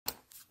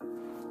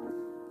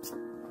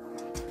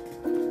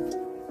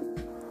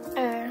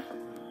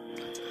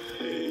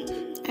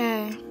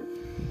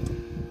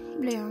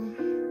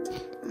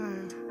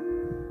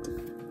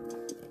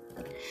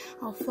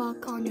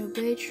fuck on your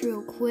bitch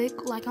real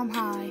quick like I'm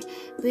high.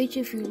 Bitch,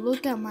 if you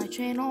look at my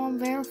channel, I'm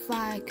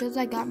verified, cause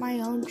I got my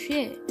own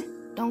shit.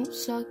 Don't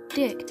suck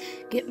dick.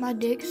 Get my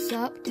dick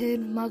sucked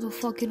and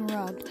motherfucking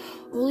rubbed.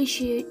 Holy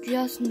shit,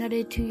 just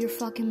nutted to your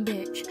fucking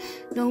bitch.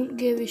 Don't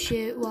give a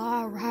shit while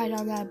I ride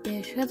on that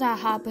bitch, cause I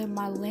hop in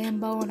my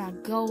Lambo and I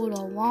go to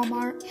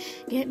Walmart,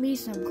 get me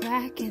some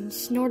crack and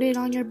snort it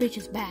on your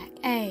bitch's back.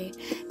 Ayy,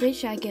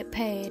 bitch, I get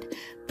paid.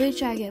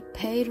 Bitch, I get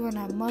paid when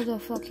I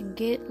motherfucking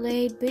get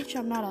laid. Bitch,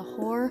 I'm not a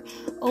whore.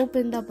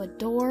 Opened up a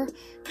door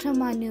to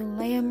my new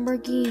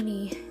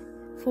Lamborghini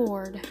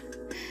Ford.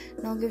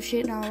 Don't give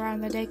shit now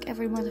around the dick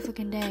every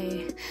motherfucking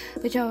day.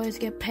 Bitch, I always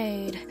get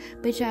paid.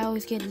 Bitch, I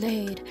always get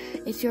laid.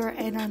 It's your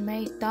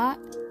anime thought.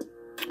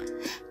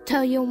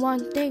 Tell you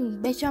one thing,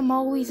 bitch, I'm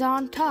always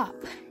on top.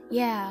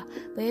 Yeah,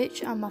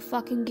 bitch, I'm a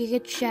fucking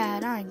giga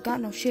chad. I ain't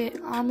got no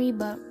shit on me,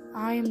 but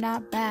I am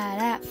not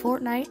bad at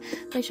Fortnite.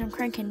 Bitch, I'm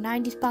cranking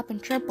 90s popping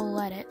triple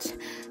edits.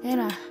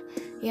 And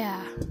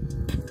yeah.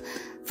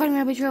 Fucking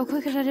that bitch real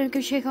quick, cause I didn't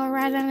give shit all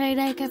right on the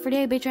day every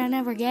day, bitch. I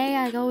never gay.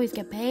 I always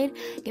get paid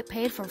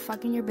for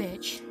fucking your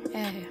bitch.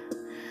 Hey,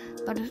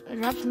 but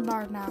drop some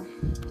bars now.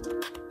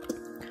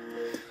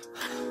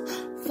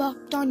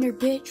 Fucked on your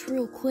bitch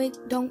real quick,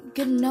 don't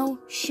give no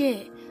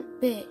shit,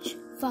 bitch.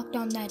 Fucked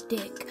on that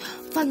dick,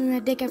 fucking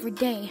that dick every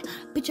day,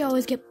 bitch. I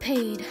always get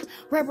paid.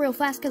 Rap real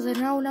fast, cause I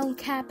know no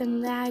cap,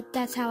 and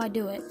that's how I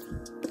do it.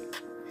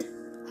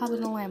 Hop in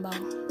the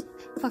Lambo,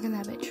 fucking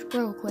that bitch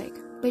real quick.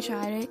 Bitch,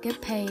 I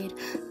get paid.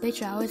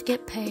 Bitch, I always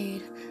get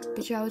paid.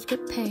 Bitch, I always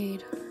get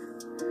paid.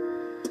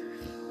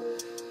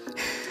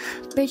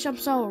 Bitch, I'm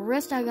so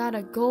rich, I got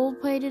a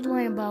gold-plated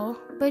Lambo.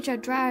 Bitch, I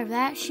drive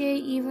that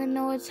shit even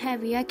though it's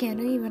heavy. I can't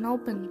even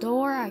open the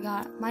door. I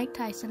got Mike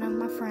Tyson and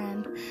my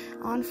friend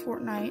on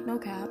Fortnite, no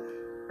cap.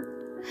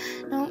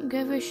 Don't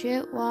give a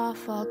shit while I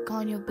fuck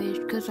on your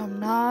bitch, cause I'm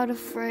not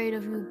afraid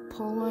of you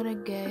pulling a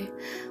gay.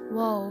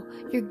 Whoa,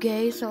 you're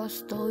gay, so I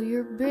stole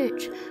your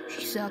bitch.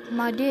 She sucked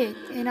my dick,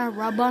 and I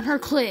rub on her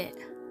clit.